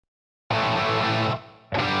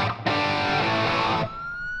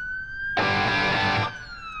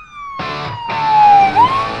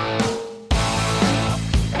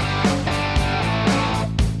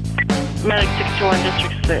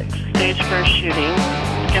shooting,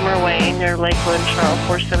 Skimmer Way near Lakewood, Charles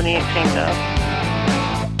 478 Tango.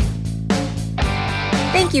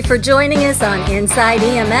 Thank you for joining us on Inside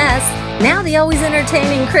EMS. Now the always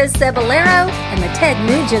entertaining Chris Cebollero and the Ted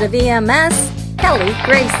Nugent of EMS, Kelly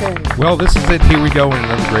Grayson. Well, this is it. Here we go in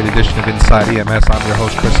another great edition of Inside EMS. I'm your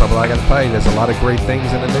host, Chris Cebollero. I got to tell you, there's a lot of great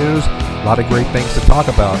things in the news, a lot of great things to talk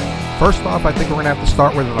about. First off, I think we're going to have to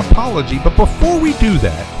start with an apology, but before we do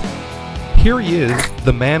that, here he is,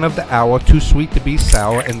 the man of the hour, too sweet to be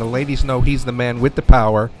sour, and the ladies know he's the man with the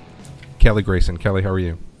power, Kelly Grayson. Kelly, how are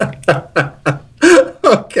you?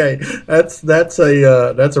 Okay, that's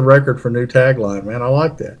a record for new tagline, man. I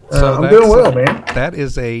like that. I'm doing well, man. That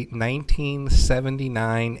is a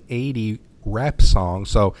 1979-80 rap song.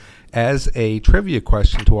 So, as a trivia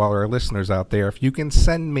question to all our listeners out there, if you can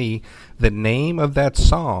send me the name of that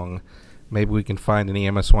song, maybe we can find an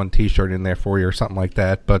EMS1 T-shirt in there for you or something like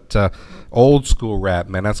that. But old school rap,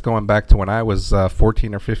 man. That's going back to when I was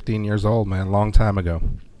 14 or 15 years old, man. Long time ago.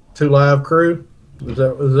 Two Live Crew. Is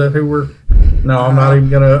that who we're? No, I'm not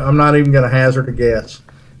even gonna hazard a guess.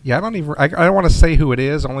 Yeah, I don't want to say who it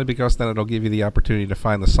is, only because then it'll give you the opportunity to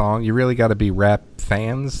find the song. You really got to be rap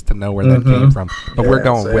fans to know where that came from. But we're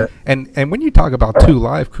going with, and when you talk about Two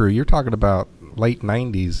Live Crew, you're talking about late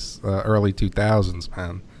 '90s, early 2000s,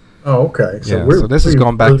 man. Oh, okay. So this is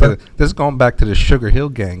going back to the Sugar Hill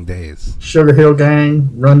Gang days. Sugar Hill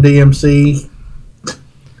Gang, Run DMC.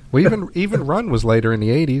 Well, even Run was later in the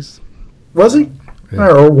 '80s. Was he? Yeah.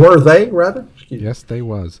 Or were they, rather? Yes, they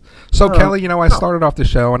was. So, Kelly, I started off the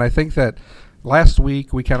show, and I think that last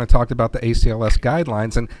week we kind of talked about the ACLS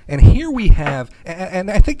guidelines, and here we have, and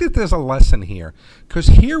I think that there's a lesson here, because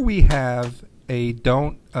here we have a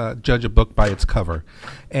don't judge a book by its cover.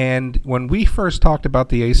 And when we first talked about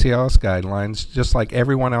the ACLS guidelines, just like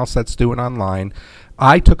everyone else that's doing online,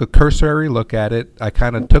 I took a cursory look at it, I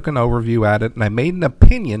kind of took an overview at it, and I made an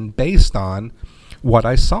opinion based on what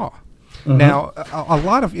I saw. Mm-hmm. Now, a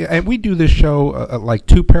lot of, and we do this show like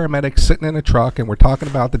two paramedics sitting in a truck, and we're talking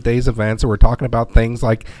about the day's events, and we're talking about things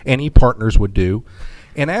like any partners would do.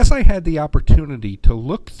 And as I had the opportunity to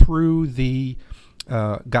look through the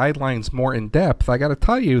guidelines more in depth, I got to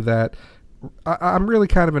tell you that I'm really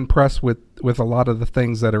kind of impressed with a lot of the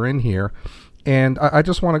things that are in here. And I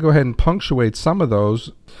just want to go ahead and punctuate some of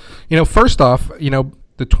those. First off,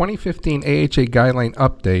 the 2015 AHA guideline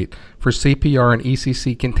update for CPR and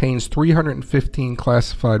ECC contains 315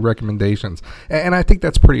 classified recommendations, and I think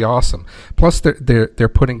that's pretty awesome. Plus, they're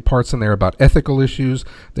putting parts in there about ethical issues.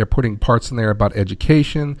 They're putting parts in there about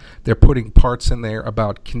education. They're putting parts in there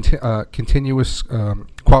about continuous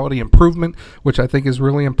quality improvement, which I think is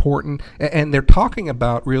really important. And they're talking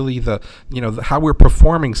about really the how we're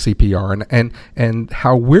performing CPR and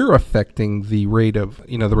how we're affecting the rate of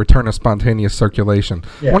the return of spontaneous circulation.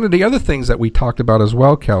 Yeah. One of the other things that we talked about as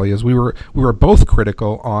well, Kelly, is we were both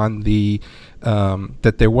critical on the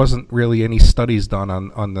that there wasn't really any studies done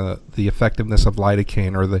on the effectiveness of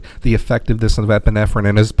lidocaine or the effectiveness of epinephrine.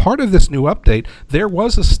 And as part of this new update, there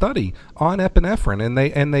was a study on epinephrine,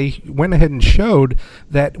 and they went ahead and showed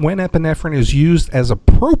that when epinephrine is used as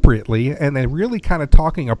appropriately, and they're really kind of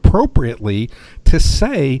talking appropriately to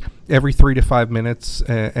say every 3 to 5 minutes,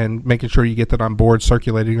 and making sure you get that on board,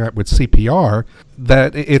 circulating that with CPR,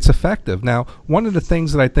 that it's effective. Now, one of the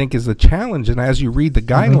things that I think is the challenge, and as you read the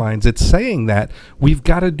guidelines, it's saying that we've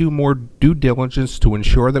got to do more due diligence to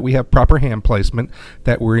ensure that we have proper hand placement,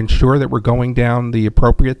 that we're ensure that we're going down the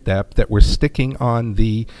appropriate depth, that we're sticking on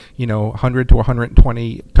the 100 to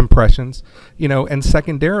 120 compressions, and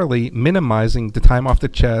secondarily minimizing the time off the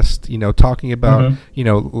chest, talking about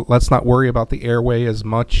let's not worry about the airway as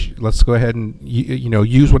much. Let's go ahead and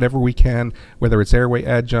use whatever we can, whether it's airway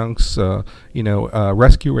adjuncts,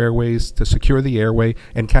 rescue airways to secure the airway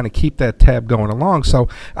and kind of keep that tab going along. So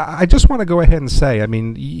I just want to go ahead and say, I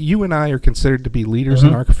mean, you and I are considered to be leaders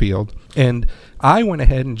in our field, and I went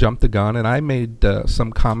ahead and jumped the gun, and I made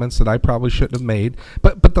some comments that I probably shouldn't have made.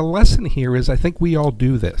 But the lesson here is I think we all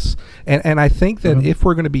do this. And I think that if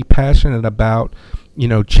we're going to be passionate about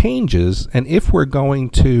changes, and if we're going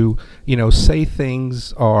to say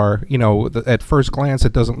things are at first glance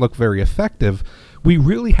it doesn't look very effective, we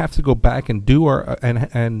really have to go back and do our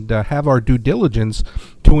and have our due diligence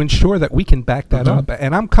to ensure that we can back that up.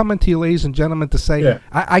 And I'm coming to you, ladies and gentlemen, to say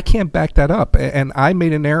I can't back that up. And I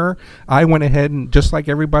made an error. I went ahead and, just like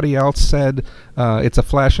everybody else said, it's a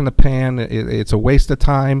flash in the pan. It's a waste of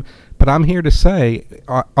time. But I'm here to say,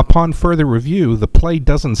 upon further review, the play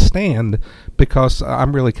doesn't stand, because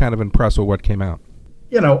I'm really kind of impressed with what came out.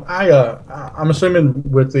 I'm assuming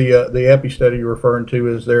with the epi study you're referring to,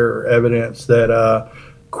 is there evidence that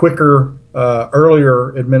quicker,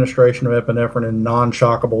 earlier administration of epinephrine and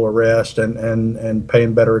non-shockable arrest, and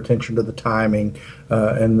paying better attention to the timing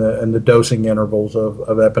and the dosing intervals of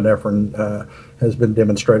epinephrine has been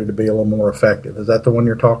demonstrated to be a little more effective. Is that the one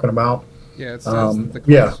you're talking about? Yeah, it says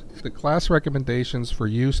the class recommendations for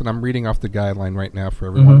use, and I'm reading off the guideline right now for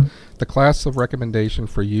everyone. Mm-hmm. The class of recommendation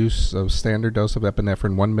for use of standard dose of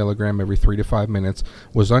epinephrine, 1 milligram every 3 to 5 minutes,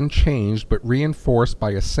 was unchanged but reinforced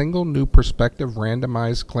by a single new prospective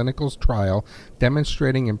randomized clinical trial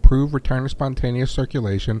demonstrating improved return of spontaneous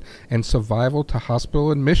circulation and survival to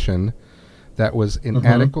hospital admission that was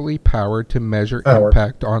inadequately powered to measure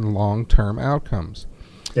impact on long-term outcomes.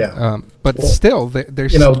 Yeah, but still, they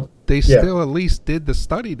still at least did the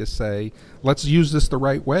study to say, let's use this the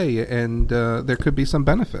right way, and there could be some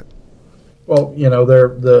benefit. Well,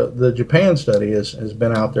 the Japan study has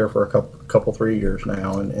been out there for a couple 3 years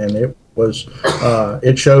now, and it was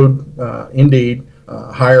it showed indeed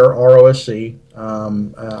higher ROSC,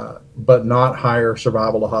 but not higher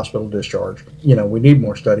survival to hospital discharge. We need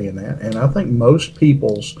more study in that, and I think most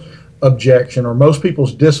people's objection or most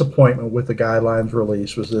people's disappointment with the guidelines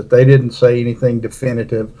release was that they didn't say anything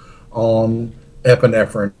definitive on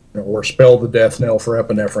epinephrine or spell the death knell for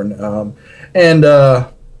epinephrine.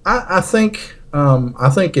 I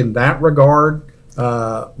think in that regard,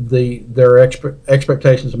 their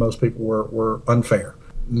expectations of most people were unfair.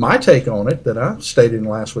 My take on it, that I stated in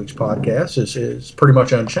last week's podcast, is pretty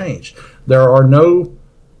much unchanged. There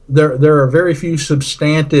are very few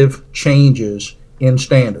substantive changes in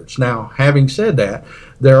standards. Now, having said that,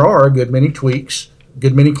 there are a good many tweaks,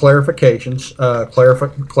 good many clarifications,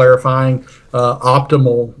 clarifying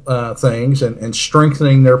optimal things and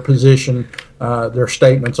strengthening their position, their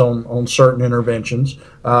statements on certain interventions,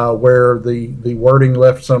 where the wording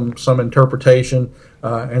left some interpretation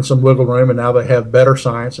and some wiggle room, and now they have better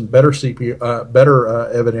science and better better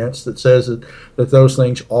evidence that says that those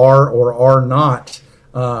things are or are not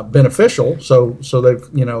beneficial. So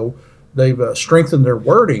they've strengthened their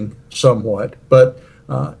wording somewhat. But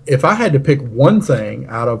if I had to pick one thing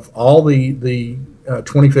out of all the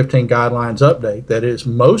 2015 guidelines update that is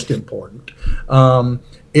most important,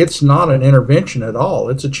 it's not an intervention at all.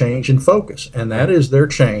 It's a change in focus, and that is their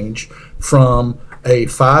change from a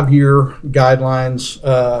 5-year guidelines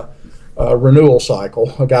renewal cycle,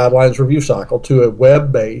 a guidelines review cycle, to a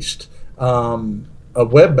web-based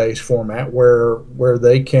format where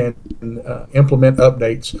they can implement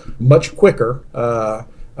updates much quicker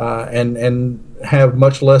and have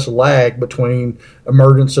much less lag between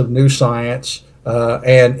emergence of new science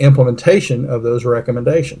and implementation of those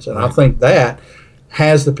recommendations. And I think that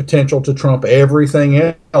has the potential to trump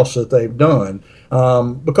everything else that they've done.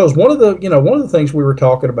 Because one of the things we were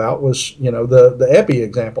talking about was, the epi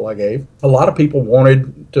example I gave. A lot of people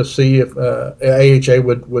wanted to see if AHA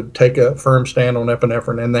would take a firm stand on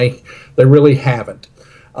epinephrine, and they really haven't,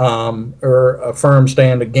 or a firm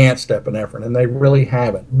stand against epinephrine, and they really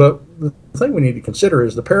haven't. But the thing we need to consider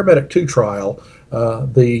is the Paramedic 2 trial,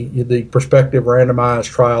 the prospective randomized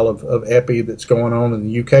trial of epi that's going on in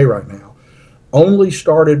the UK right now, only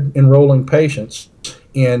started enrolling patients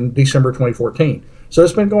in December 2014. So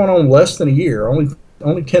it's been going on less than a year, only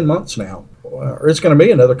 10 months now. It's going to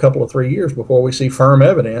be another couple of 3 years before we see firm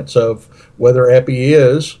evidence of whether epi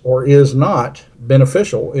is or is not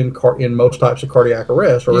beneficial in most types of cardiac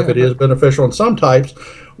arrest, or if it is beneficial in some types,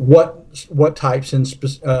 what types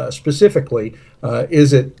specifically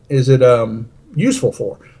is it useful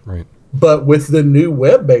for? Right. But with the new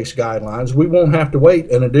web-based guidelines, we won't have to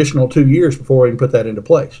wait an additional 2 years before we can put that into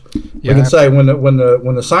place. We can say when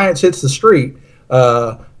the science hits the street,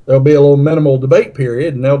 there'll be a little minimal debate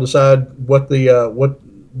period, and they'll decide what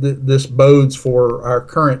this bodes for our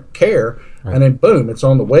current care, and then boom, it's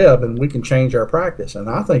on the web, and we can change our practice. And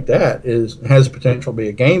I think that has the potential to be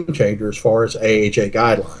a game changer as far as AHA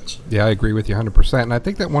guidelines. Yeah, I agree with you 100%. And I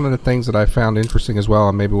think that one of the things that I found interesting as well,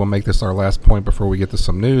 and maybe we'll make this our last point before we get to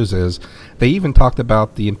some news, is they even talked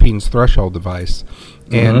about the impedance threshold device.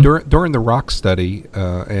 And during the ROC study,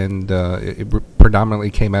 it predominantly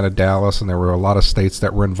came out of Dallas, and there were a lot of states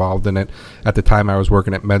that were involved in it. At the time, I was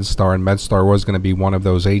working at MedStar, and MedStar was going to be one of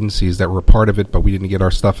those agencies that were part of it, but we didn't get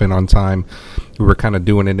our stuff in on time. We were kind of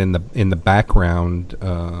doing it in the background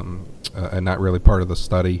and not really part of the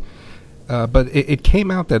study. But it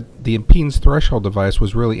came out that the impedance threshold device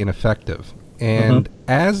was really ineffective. And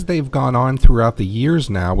as they've gone on throughout the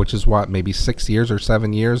years now, which is maybe 6 years or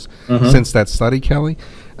 7 years since that study, Kelly,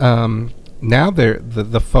 now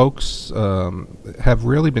the folks have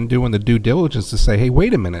really been doing the due diligence to say, hey,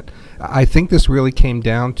 wait a minute. I think this really came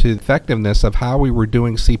down to the effectiveness of how we were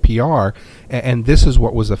doing CPR, and this is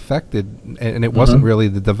what was affected, and it wasn't really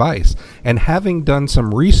the device. And having done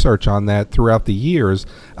some research on that throughout the years,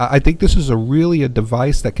 I think this is really a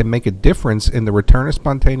device that can make a difference in the return of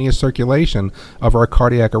spontaneous circulation of our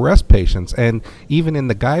cardiac arrest patients. And even in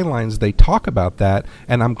the guidelines, they talk about that,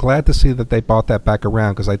 and I'm glad to see that they brought that back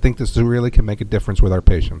around, because I think this really can make a difference with our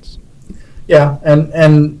patients. Yeah,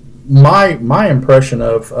 and my impression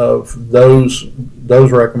of those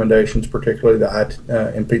recommendations, particularly the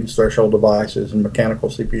impedance threshold devices and mechanical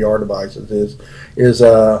CPR devices, is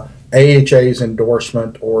AHA's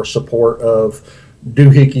endorsement or support of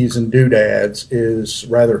doohickeys and doodads is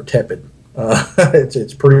rather tepid.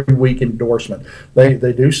 It's pretty weak endorsement. They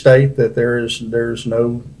do state that there's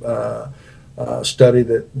no study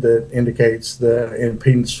that indicates the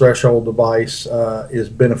impedance threshold device is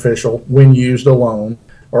beneficial when used alone,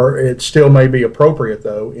 or it still may be appropriate,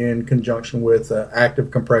 though, in conjunction with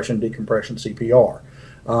active compression decompression CPR.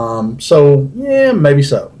 So yeah, maybe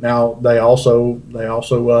so. Now they also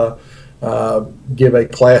give a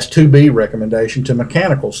Class 2B recommendation to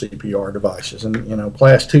mechanical CPR devices, and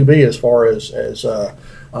Class 2B as far as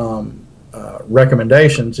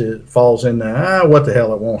recommendations, it falls in the what the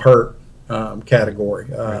hell, it won't hurt category.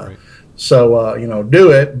 Right. So,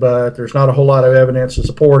 do it, but there's not a whole lot of evidence to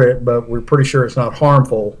support it, but we're pretty sure it's not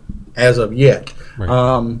harmful as of yet.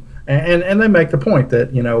 Right. And they make the point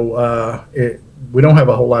that, we don't have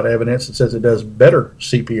a whole lot of evidence that says it does better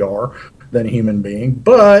CPR than a human being.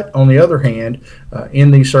 But on the other hand,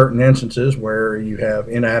 in these certain instances where you have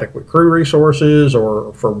inadequate crew resources,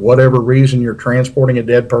 or for whatever reason you're transporting a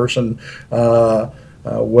dead person,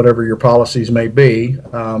 whatever your policies may be,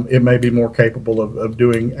 it may be more capable of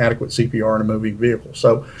doing adequate CPR in a moving vehicle.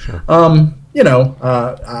 So, sure.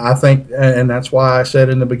 I think, and that's why I said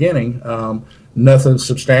in the beginning, nothing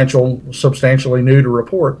substantially new to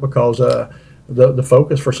report, because the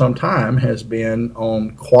focus for some time has been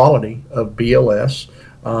on quality of BLS,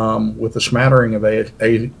 with a smattering of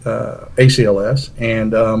ACLS,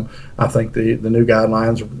 and I think the new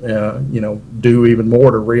guidelines, do even more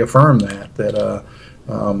to reaffirm that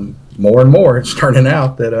more and more it's turning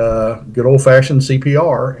out that good old-fashioned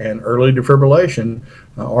CPR and early defibrillation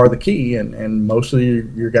are the key, and most of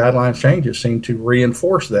your guidelines changes seem to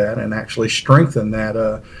reinforce that and actually strengthen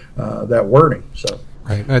that wording. So.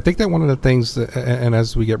 Right. And I think that one of the things, and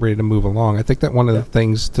as we get ready to move along, I think that one of the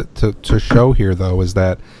things to show here, though, is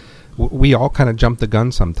that we all kind of jump the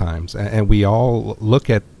gun sometimes, and we all look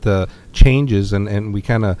at the changes and we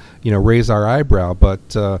kind of, raise our eyebrow.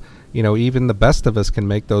 But, even the best of us can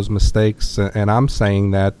make those mistakes. And I'm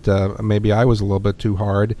saying that maybe I was a little bit too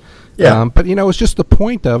hard. Yeah. But, it's just the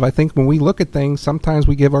point of, I think when we look at things, sometimes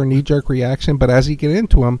we give our knee-jerk reaction, but as you get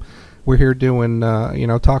into them, we're here doing,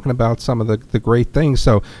 talking about some of the great things.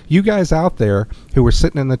 So you guys out there who were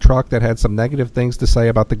sitting in the truck that had some negative things to say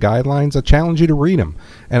about the guidelines, I challenge you to read them.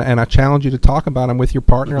 And I challenge you to talk about them with your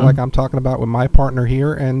partner, like I'm talking about with my partner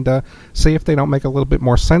here, and see if they don't make a little bit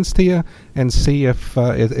more sense to you, and see if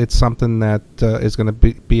it's something that is going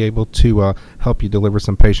to be able to help you deliver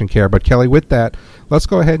some patient care. But Kelly, with that, let's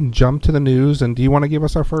go ahead and jump to the news. And do you want to give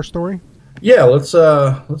us our first story? Yeah, let's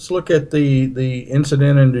look at the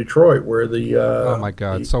incident in Detroit where the oh my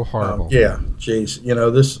God, so horrible. Yeah, geez,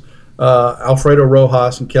 this Alfredo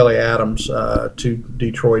Rojas and Kelly Adams, two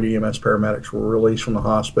Detroit EMS paramedics, were released from the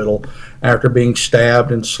hospital after being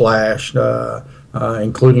stabbed and slashed,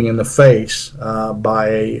 including in the face, by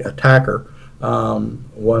a attacker. One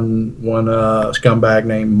scumbag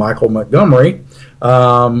named Michael Montgomery.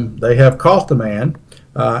 They have caught the man.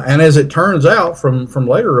 And as it turns out from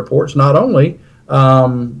later reports, not only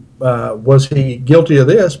was he guilty of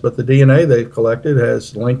this, but the DNA they've collected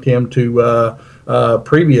has linked him to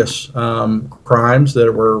previous crimes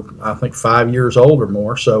that were, I think, 5 years old or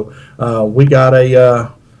more. So we got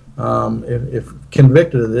if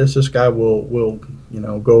convicted of this guy will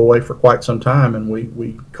go away for quite some time, and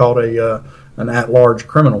we caught an at-large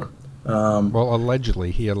criminal. Well,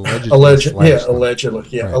 allegedly, he allegedly. Allegedly.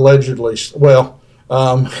 Well.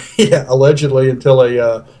 Allegedly, until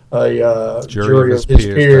a jury of his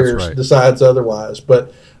peers decides otherwise.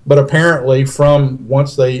 But apparently, from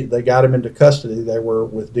once they got him into custody, they were,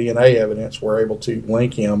 with DNA evidence, were able to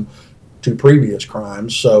link him to previous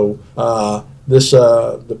crimes. So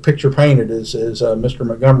the picture painted is Mr.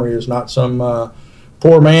 Montgomery is not some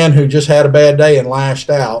poor man who just had a bad day and lashed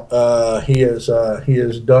out. He has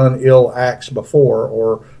done ill acts before,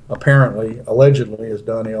 or allegedly has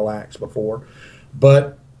done ill acts before.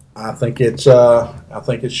 But I think it's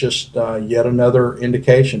just yet another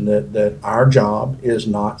indication that our job is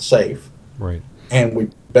not safe, Right. and we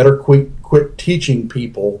better quit teaching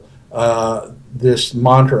people this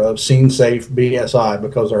mantra of scene safe BSI,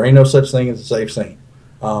 because there ain't no such thing as a safe scene.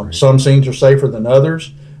 Right. Some scenes are safer than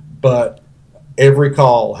others, but every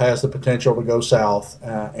call has the potential to go south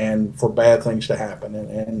and for bad things to happen.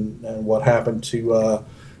 And what happened to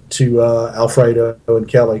Alfredo and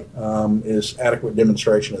Kelly is adequate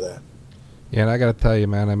demonstration of that. Yeah, and I got to tell you,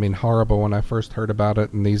 man, I mean, horrible when I first heard about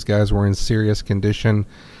it, and these guys were in serious condition.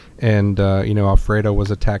 And, Alfredo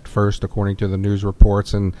was attacked first, according to the news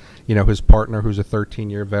reports. And, his partner, who's a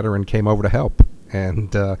 13-year veteran, came over to help.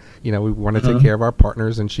 And, we want to take care of our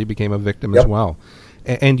partners, and she became a victim as well.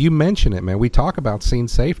 And you mention it, man. We talk about scene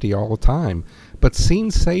safety all the time. But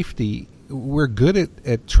scene safety, we're good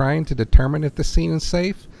at trying to determine if the scene is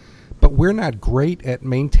safe, but we're not great at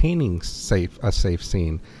maintaining a safe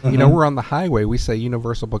scene. We're on the highway. We say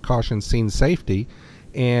universal precaution scene safety.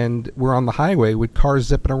 And we're on the highway with cars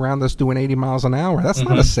zipping around us doing 80 miles an hour. That's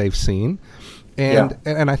not a safe scene. And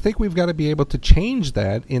I think we've got to be able to change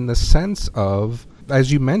that in the sense of,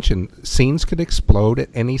 as you mentioned, scenes could explode at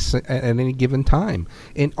any given time.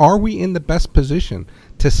 And are we in the best position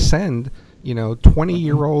to send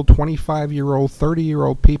 20-year-old, 25-year-old,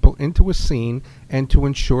 30-year-old people into a scene and to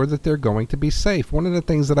ensure that they're going to be safe? One of the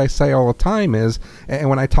things that I say all the time is, and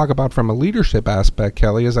when I talk about from a leadership aspect,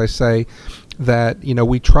 Kelly, is I say that,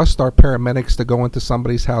 we trust our paramedics to go into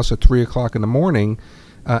somebody's house at 3 o'clock in the morning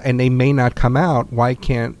and they may not come out. Why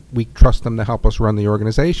can't we trust them to help us run the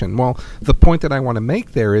organization? Well, the point that I want to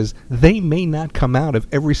make there is they may not come out of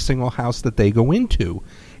every single house that they go into.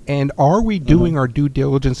 And are we doing our due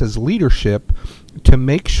diligence as leadership to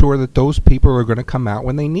make sure that those people are going to come out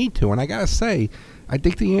when they need to? And I got to say, I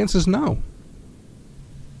think the answer is no.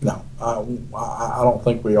 No, I don't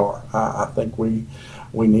think we are. I think we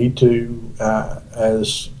need to,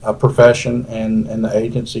 as a profession and the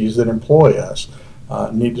agencies that employ us,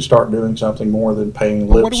 need to start doing something more than paying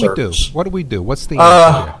lip service. What do we do? What's the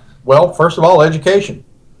answer here? Well, first of all, education.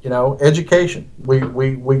 Education.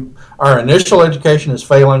 Our initial education is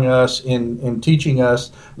failing us in teaching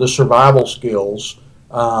us the survival skills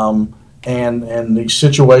and the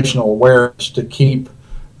situational awareness to keep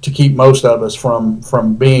most of us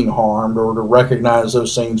from being harmed, or to recognize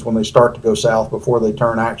those scenes when they start to go south before they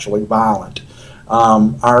turn actually violent.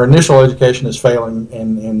 Our initial education is failing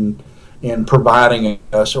in providing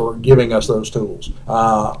us or giving us those tools.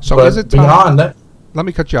 So but is it time, beyond that? Let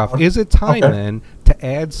me cut you off. Is it time then to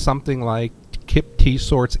add something like Kip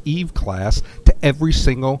T-Sort's EVE class to every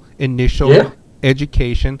single initial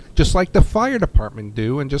education, just like the fire department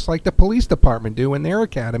do and just like the police department do in their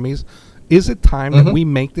academies? Is it time that we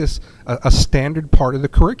make this a standard part of the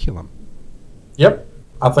curriculum? Yep.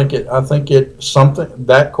 I think it something,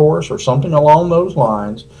 that course or something along those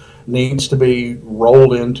lines needs to be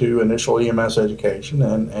rolled into initial EMS education,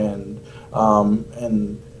 and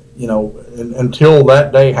until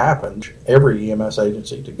that day happens, every EMS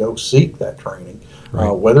agency to go seek that training,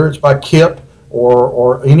 whether it's by KIP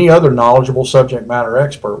or any other knowledgeable subject matter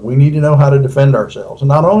expert. We need to know how to defend ourselves. And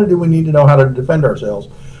not only do we need to know how to defend ourselves,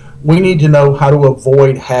 we need to know how to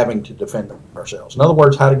avoid having to defend ourselves. In other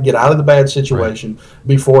words, how to get out of the bad situation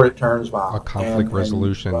before it turns violent. Conflict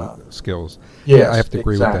resolution skills. Yes, I have to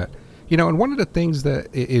agree with that. And one of the things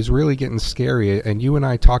that is really getting scary, and you and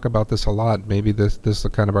I talk about this a lot, maybe this is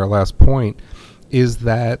kind of our last point, is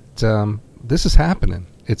that this is happening.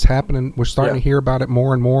 It's happening. We're starting to hear about it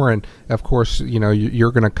more and more. And, of course,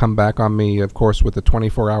 you're going to come back on me, of course, with the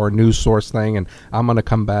 24-hour news source thing. And I'm going to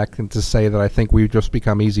come back and to say that I think we've just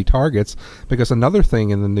become easy targets. Because another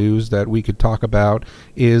thing in the news that we could talk about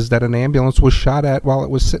is that an ambulance was shot at while it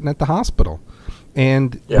was sitting at the hospital.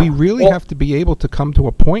 And we really have to be able to come to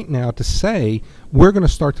a point now to say we're going to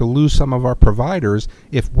start to lose some of our providers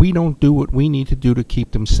if we don't do what we need to do to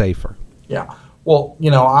keep them safer. Yeah. Well,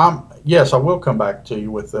 I will come back to you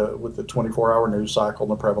with the 24-hour news cycle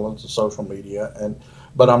and the prevalence of social media,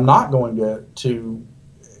 but I'm not going to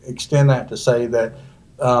extend that to say that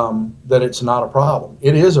it's not a problem.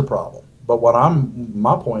 It is a problem. But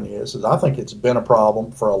my point is I think it's been a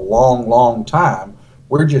problem for a long, long time.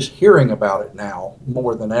 We're just hearing about it now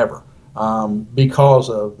more than ever because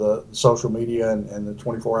of the social media and the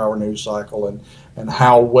 24-hour news cycle and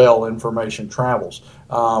how well information travels.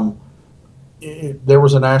 There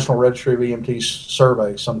was a National Registry of EMT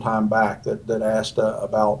survey some time back that asked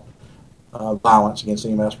about violence against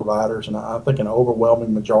EMS providers, and I think an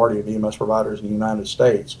overwhelming majority of EMS providers in the United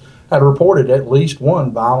States had reported at least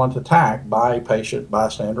one violent attack by a patient,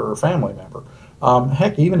 bystander, or family member.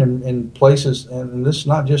 Heck, even in places, and this is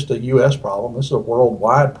not just a U.S. problem, this is a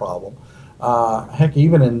worldwide problem. Heck,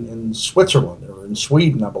 even in Switzerland or in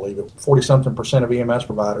Sweden, I believe, 40-something% of EMS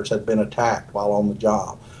providers had been attacked while on the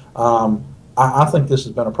job. I think this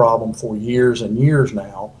has been a problem for years and years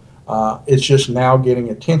now. It's just now getting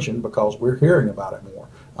attention because we're hearing about it more.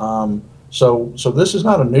 So this is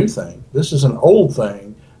not a new thing. This is an old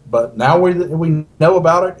thing, but now we know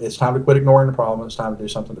about it. It's time to quit ignoring the problem. It's time to do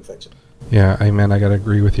something to fix it. Yeah, amen. I got to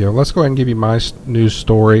agree with you. Let's go ahead and give you my news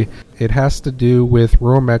story. It has to do with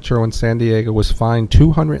Rural Metro in San Diego was fined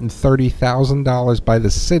 $230,000 by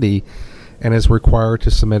the city and is required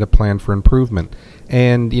to submit a plan for improvement.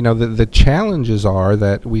 And, the challenges are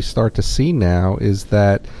that we start to see now is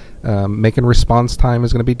that making response time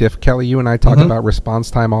is going to be difficult. Kelly, you and I talk about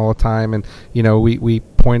response time all the time, and we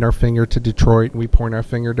point our finger to Detroit and we point our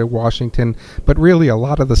finger to Washington, but really a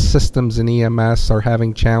lot of the systems in EMS are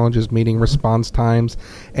having challenges meeting response times.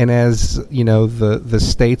 And as the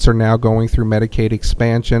states are now going through Medicaid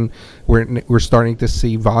expansion, we're starting to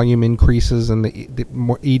see volume increases, and the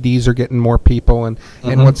more EDs are getting more people, and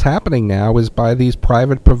what's happening now is by these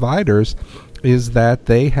private providers is that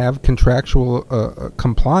they have contractual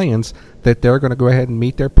compliance that they're going to go ahead and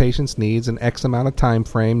meet their patients' needs in X amount of time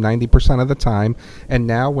frame, 90% of the time. And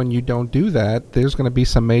now when you don't do that, there's going to be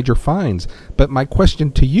some major fines. But my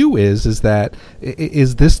question to you is this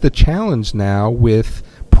the challenge now with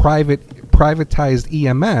privatized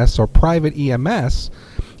EMS or private EMS,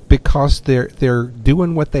 because they're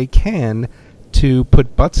doing what they can to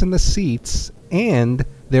put butts in the seats, and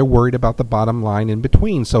they're worried about the bottom line in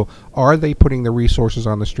between. So are they putting the resources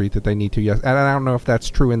on the street that they need to? Yes. And I don't know if that's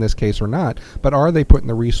true in this case or not, but are they putting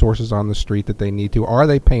the resources on the street that they need to? Are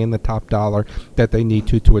they paying the top dollar that they need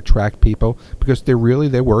to attract people? Because they're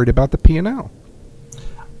worried about the P&L.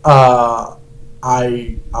 I'll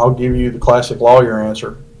give you the classic lawyer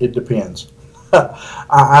answer. It depends.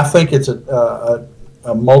 I think it's a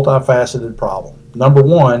multifaceted problem. Number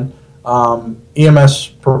one, EMS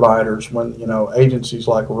providers, when agencies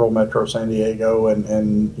like Rural Metro San Diego and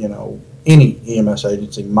any EMS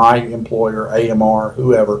agency, my employer, AMR,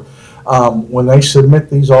 whoever, when they submit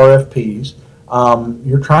these RFPs,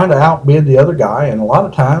 you're trying to outbid the other guy, and a lot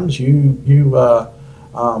of times you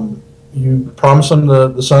promise them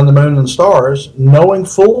the sun, the moon, and the stars, knowing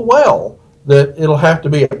full well that it'll have to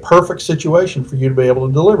be a perfect situation for you to be able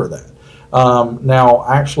to deliver that. Now,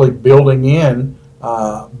 actually building in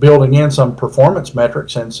some performance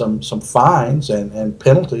metrics and some fines and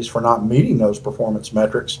penalties for not meeting those performance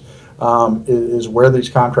metrics is where these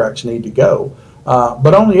contracts need to go.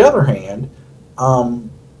 But on the other hand,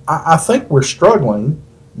 I think we're struggling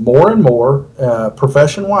more and more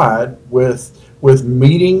profession-wide with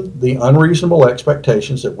meeting the unreasonable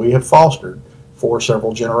expectations that we have fostered for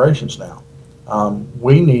several generations now.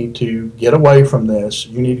 We need to get away from this.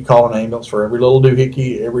 You need to call an ambulance for every little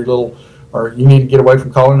doohickey, or you need to get away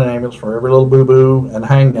from calling an ambulance for every little boo-boo and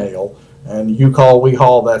hangnail, and you call, we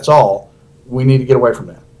haul, that's all. We need to get away from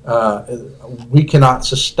that. We cannot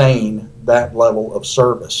sustain that level of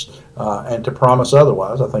service, and to promise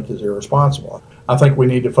otherwise, I think, is irresponsible. I think we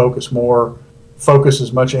need to focus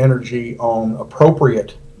as much energy on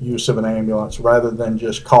appropriate use of an ambulance rather than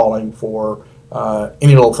just calling for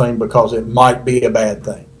any little thing because it might be a bad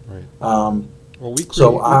thing. Right.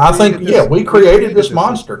 We created this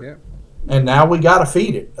monster. Yeah. And now we got to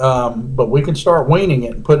feed it, but we can start weaning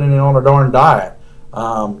it and putting it on a darn diet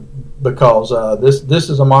because this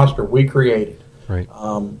is a monster we created. Right.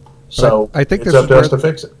 So I think it's up to us to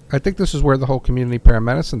fix it. I think this is where the whole community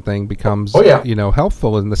paramedicine thing becomes,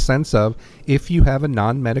 helpful in the sense of if you have a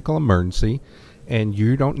non-medical emergency and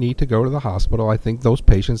you don't need to go to the hospital, I think those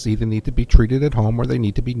patients either need to be treated at home or they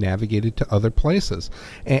need to be navigated to other places.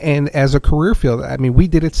 And as a career field, I mean, we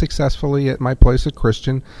did it successfully at my place at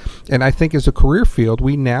Christian, and I think as a career field,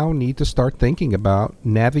 we now need to start thinking about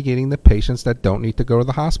navigating the patients that don't need to go to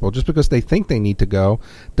the hospital. Just because they think they need to go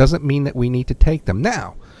doesn't mean that we need to take them.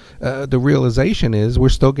 Now, the realization is we're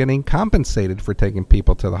still getting compensated for taking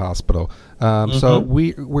people to the hospital. So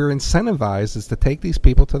we're incentivized is to take these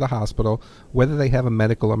people to the hospital, whether they have a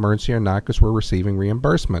medical emergency or not, because we're receiving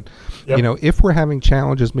reimbursement. Yep. If we're having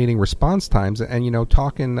challenges meeting response times, and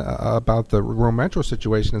talking about the Rural Metro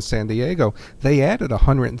situation in San Diego, they added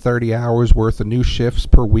 130 hours worth of new shifts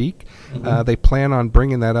per week. They plan on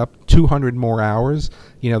bringing that up 200 more hours.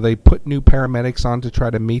 They put new paramedics on to try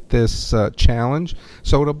to meet this challenge.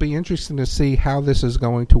 So it'll be interesting to see how this is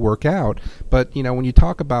going to work out. But, when you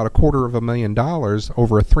talk about $250,000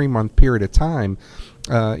 over a 3-month period of time,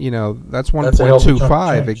 that's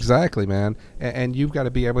 1.25 exactly, man. And you've got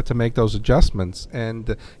to be able to make those adjustments.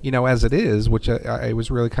 And, as it is, which I was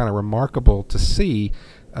really kind of remarkable to see,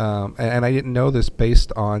 and I didn't know this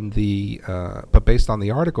based on the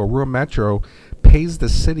article, Rural Metro pays the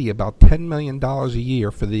city about $10 million a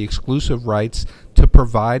year for the exclusive rights to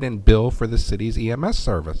provide and bill for the city's EMS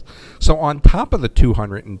service. So on top of the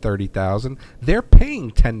 $230,000, they're paying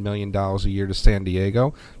 $10 million a year to San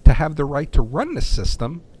Diego to have the right to run the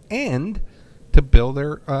system and to bill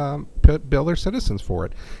their citizens for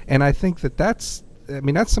it. And I think that's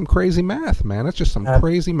some crazy math, man. That's just some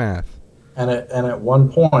crazy math. And at what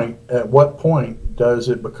point does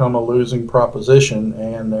it become a losing proposition,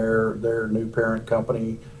 and their new parent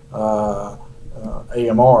company, AMR,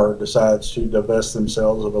 decides to divest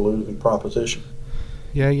themselves of a losing proposition?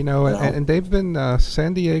 Yeah, and they've been,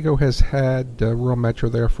 San Diego has had Rural Metro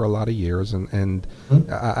there for a lot of years, and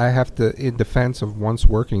I have to, in defense of once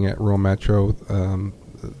working at Rural Metro,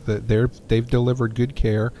 they've delivered good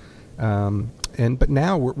care. But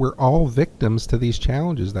now we're all victims to these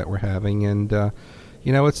challenges that we're having, and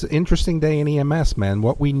it's an interesting day in EMS, man.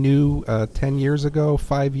 What we knew 10 years ago,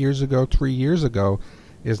 5 years ago, 3 years ago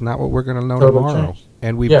is not what we're going to know tomorrow. Change.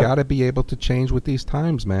 And we've got to be able to change with these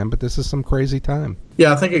times, man. But this is some crazy time.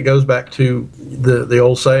 Yeah, I think it goes back to the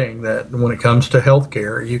old saying that when it comes to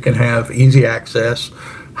healthcare, you can have easy access,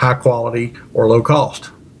 high quality, or low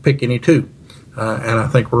cost. Pick any two. And I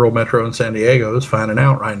think Rural Metro in San Diego is finding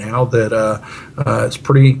out right now that it's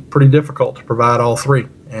pretty difficult to provide all three.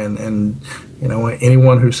 And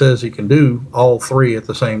anyone who says he can do all three at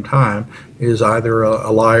the same time is either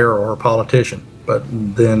a liar or a politician. But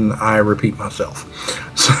then I repeat myself.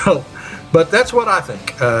 So, but that's what I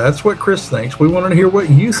think. That's what Chris thinks. We want to hear what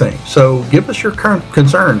you think. So give us your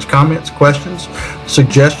concerns, comments, questions,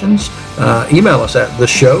 suggestions. Email us at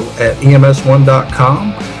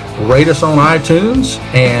theshow@ems1.com. Rate us on iTunes.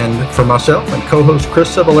 And for myself and co-host Chris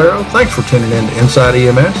Ceballero, thanks for tuning in to Inside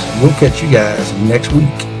EMS. We'll catch you guys next week.